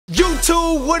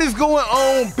YouTube, what is going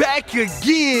on? Back again.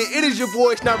 It is your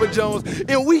boy Sniper Jones,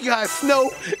 and we got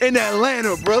snow in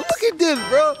Atlanta, bro. Look at this,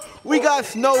 bro. We got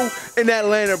snow in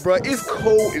Atlanta, bro. It's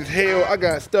cold as hell. I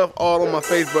got stuff all on my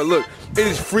face, bro. Look, it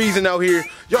is freezing out here.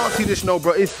 Y'all see this snow,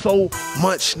 bro? It's so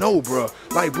much snow, bro.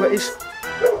 Like, bro, it's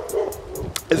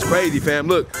crazy, fam.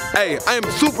 Look, hey, I am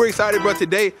super excited, bro.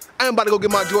 Today, I am about to go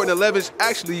get my Jordan 11s.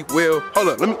 Actually, well, hold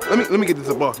up. Let me get this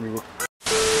up off me, bro.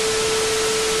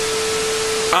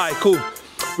 All right, cool.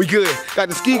 We good. Got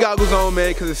the ski goggles on,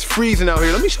 man, because it's freezing out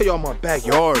here. Let me show y'all my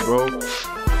backyard, bro.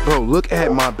 Bro, look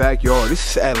at my backyard.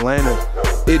 This is Atlanta.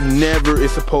 It never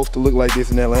is supposed to look like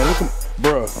this in Atlanta. Look at,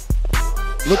 bro.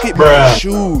 Look at my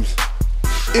shoes.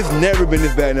 It's never been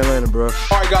this bad in Atlanta, bro. All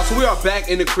right, guys, so we are back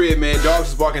in the crib, man.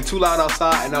 Dogs was barking too loud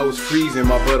outside, and I was freezing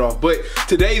my butt off. But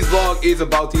today's vlog is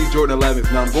about these Jordan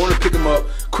 11s. Now, I'm going to pick them up.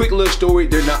 Quick little story,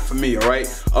 they're not for me, all right?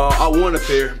 I want a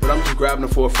pair, but I'm just grabbing them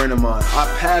for a friend of mine.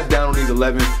 I passed down on these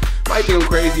 11s. Might think I'm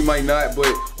crazy, might not, but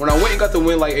when I went and got the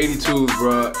win like 82s,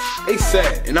 bro, they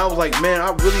set. And I was like, man,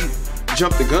 I really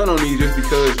jumped the gun on these just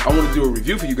because I want to do a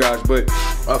review for you guys. But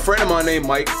a friend of mine named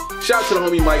Mike, shout out to the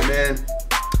homie Mike, man.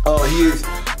 He is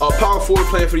a power forward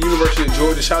playing for the University of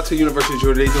Georgia. Shout out to the University of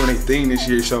Georgia. They doing their thing this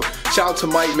year. So shout out to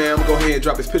Mike, man. I'm gonna go ahead and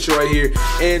drop his picture right here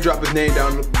and drop his name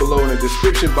down below in the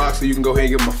description box so you can go ahead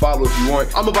and give him a follow if you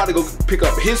want. I'm about to go pick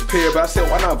up his pair, but I said,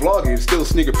 why not vlog it? It's still a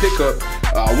sneaker pickup.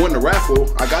 I won the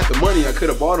raffle. I got the money. I could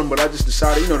have bought them, but I just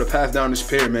decided, you know, to pass down this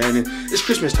pair, man. And it's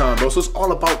Christmas time, bro. So it's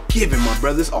all about giving, my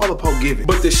brother. It's all about giving.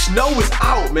 But the snow is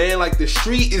out, man. Like the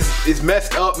street is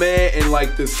messed up, man. And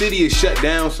like the city is shut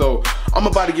down. So I'm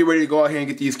about to get ready to go out here and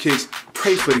get these kicks.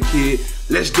 Pray for the kid.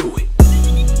 Let's do it.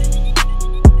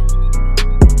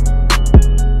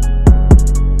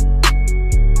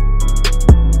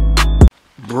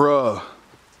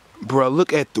 Bruh,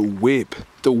 look at the whip.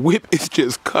 The whip is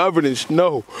just covered in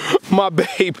snow. My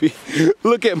baby.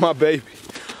 Look at my baby.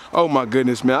 Oh my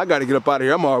goodness, man. I gotta get up out of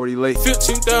here. I'm already late.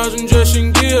 15,000 just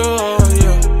in gear,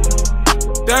 yeah.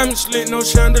 Diamonds lit, no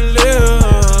chandelier.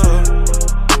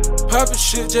 Poppin'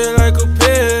 shit just like a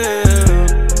pill.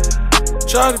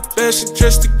 Try the best,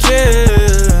 just to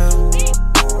kill.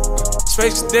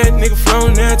 Space that nigga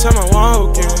floating every time I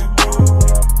walk in.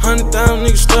 100,000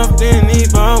 niggas stuffed in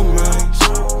these ball mags.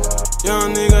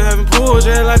 Young nigga having pools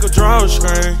just like a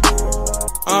drawstring.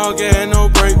 All gas, no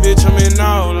break, bitch, I'm in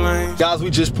all lanes. Guys, we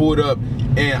just pulled up,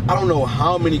 and I don't know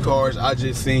how many cars I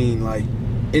just seen, like,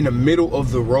 in the middle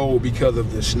of the road because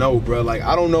of the snow, bro. Like,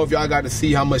 I don't know if y'all got to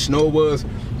see how much snow it was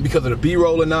because of the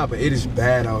B-roll or not, but it is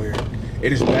bad out here.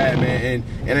 It is bad, man.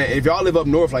 And if y'all live up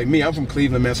north like me, I'm from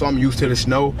Cleveland, man, so I'm used to the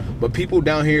snow. But people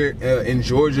down here in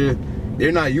Georgia,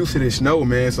 they're not used to the snow,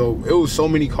 man. So it was so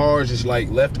many cars just like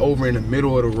left over in the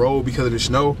middle of the road because of the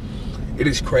snow. It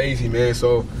is crazy, man.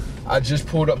 So I just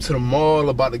pulled up to the mall,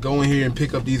 about to go in here and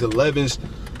pick up these 11s.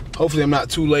 Hopefully I'm not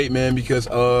too late, man, because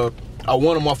I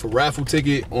won them off a raffle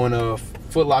ticket on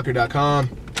Footlocker.com.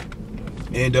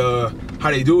 And how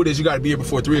they do it is you gotta be here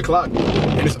before 3 o'clock.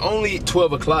 And it's only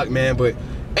 12 o'clock, man, but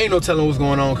ain't no telling what's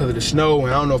going on because of the snow.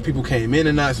 And I don't know if people came in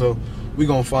or not, so we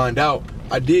gonna find out.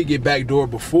 I did get backdoored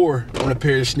before on a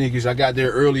pair of sneakers. I got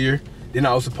there earlier than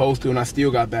I was supposed to, and I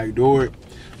still got backdoored.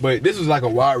 But this was like a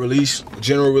wide release,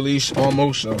 general release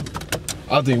almost, so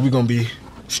I think we're gonna be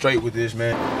straight with this,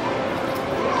 man.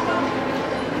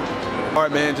 All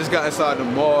right, man, just got inside the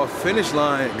mall. Finish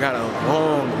line got a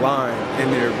long line in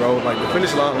there, bro. Like, the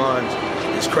finish line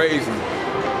lines is crazy.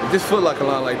 If this Footlocker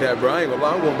line like that, bro, I ain't gonna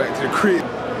lie, I'm going back to the crib.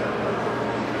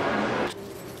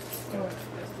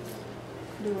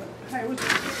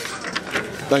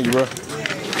 Thank you, bro.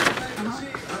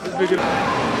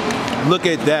 Look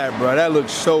at that, bro. That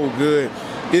looks so good.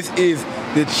 This is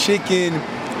the chicken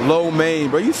lo mein,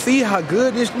 bro. You see how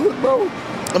good this look, bro?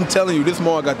 I'm telling you, this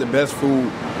mall got the best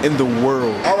food in the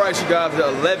world. All right, you guys, the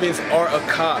 11s are a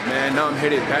cop, man. Now I'm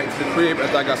headed back to the crib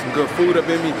after I got some good food up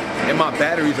in me, and my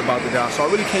battery's about to die. So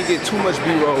I really can't get too much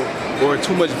B-roll or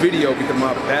too much video because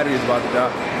my battery is about to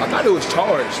die. I thought it was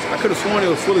charged. I could have sworn it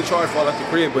was fully charged before I left the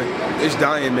crib, but it's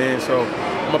dying, man. So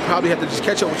I'm gonna probably have to just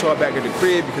catch up with y'all back at the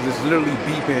crib because it's literally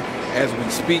beeping as we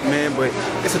speak, man. But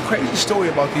it's a crazy story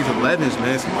about these 11s,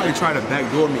 man. Somebody tried to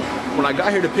backdoor me. When I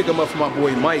got here to pick them up for my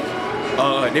boy Mike,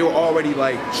 they were already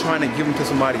like trying to give them to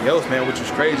somebody else, man, which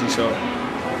was crazy. So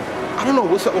I don't know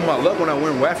what's up with my luck. When I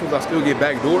win raffles, I still get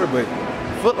backdoored, but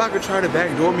Footlocker tried to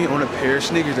backdoor me on a pair of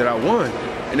sneakers that I won.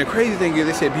 And the crazy thing is,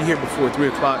 they said be here before 3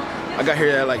 o'clock. I got here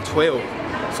at like 12.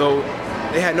 So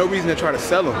they had no reason to try to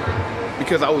sell them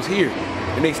because I was here.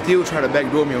 And they still try to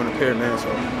backdoor me on a pair, man. So,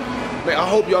 man, I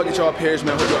hope y'all get y'all pairs,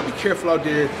 man. I hope y'all be careful out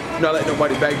there. Do not let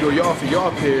nobody backdoor y'all for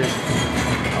y'all pairs.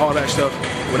 All that stuff.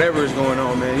 whatever is going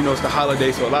on, man. You know, it's the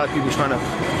holiday, so a lot of people trying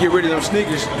to get rid of them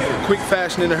sneakers, quick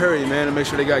fashion in a hurry, man, and make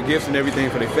sure they got gifts and everything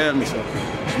for their family. So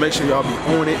just make sure y'all be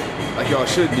on it like y'all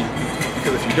should be,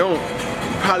 because if you don't,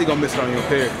 you're probably gonna miss it on your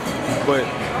pair. But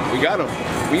we got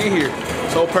them. We in here.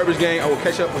 Sole Purpose Gang. I will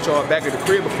catch up with y'all back at the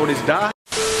crib before this die.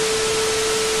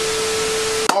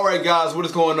 Alright guys, what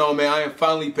is going on, man? I am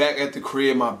finally back at the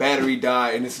crib. My battery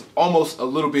died and it's almost a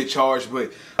little bit charged,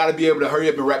 but I gotta be able to hurry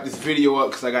up and wrap this video up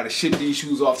because I gotta ship these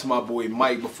shoes off to my boy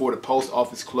Mike before the post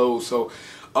office closed. So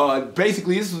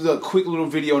basically this was a quick little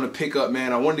video on the pickup,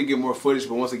 man. I wanted to get more footage,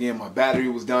 but once again my battery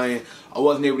was dying. I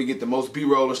wasn't able to get the most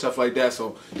B-roll and stuff like that,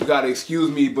 so you gotta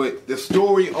excuse me. But the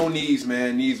story on these,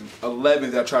 man, these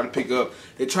 11s that I tried to pick up,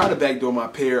 they tried to backdoor my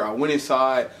pair. I went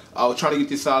inside, I was trying to get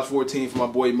this size 14 for my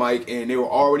boy Mike, and they were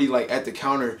already like at the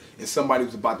counter and somebody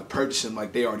was about to purchase them,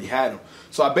 like they already had them.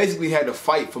 So I basically had to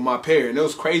fight for my pair, and it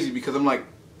was crazy because I'm like,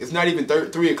 it's not even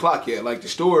 3 o'clock yet. Like the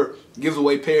store gives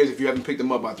away pairs if you haven't picked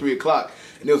them up by 3 o'clock.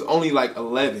 And it was only like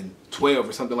 11, 12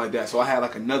 or something like that. So I had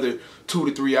like another 2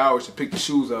 to 3 hours to pick the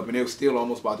shoes up and they were still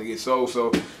almost about to get sold.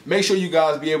 So make sure you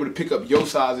guys be able to pick up your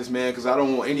sizes, man, because I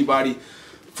don't want anybody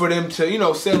for them to, you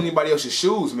know, sell anybody else's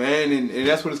shoes, man, and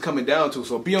that's what it's coming down to.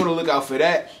 So be on the lookout for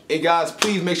that. And guys,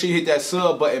 please make sure you hit that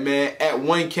sub button, man. At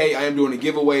 1K, I am doing a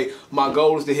giveaway. My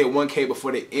goal is to hit 1K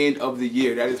before the end of the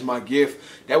year. That is my gift.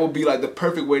 That would be like the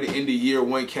perfect way to end the year,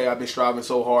 1K. I've been striving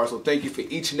so hard. So thank you for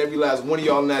each and every last one of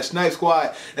y'all in that Snipe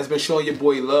Squad that's been showing your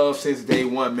boy love since day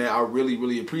one, man. I really,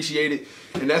 really appreciate it.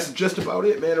 And that's just about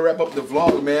it, man, to wrap up the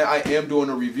vlog, man. I am doing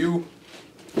a review.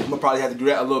 I'm gonna probably have to do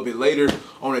that a little bit later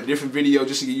on a different video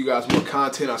just to give you guys more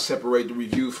content. I'll separate the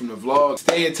reviews from the vlog.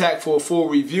 Stay intact for a full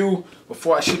review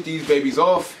before I ship these babies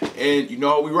off. And you know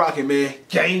how we rocking, man.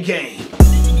 Gang, gang.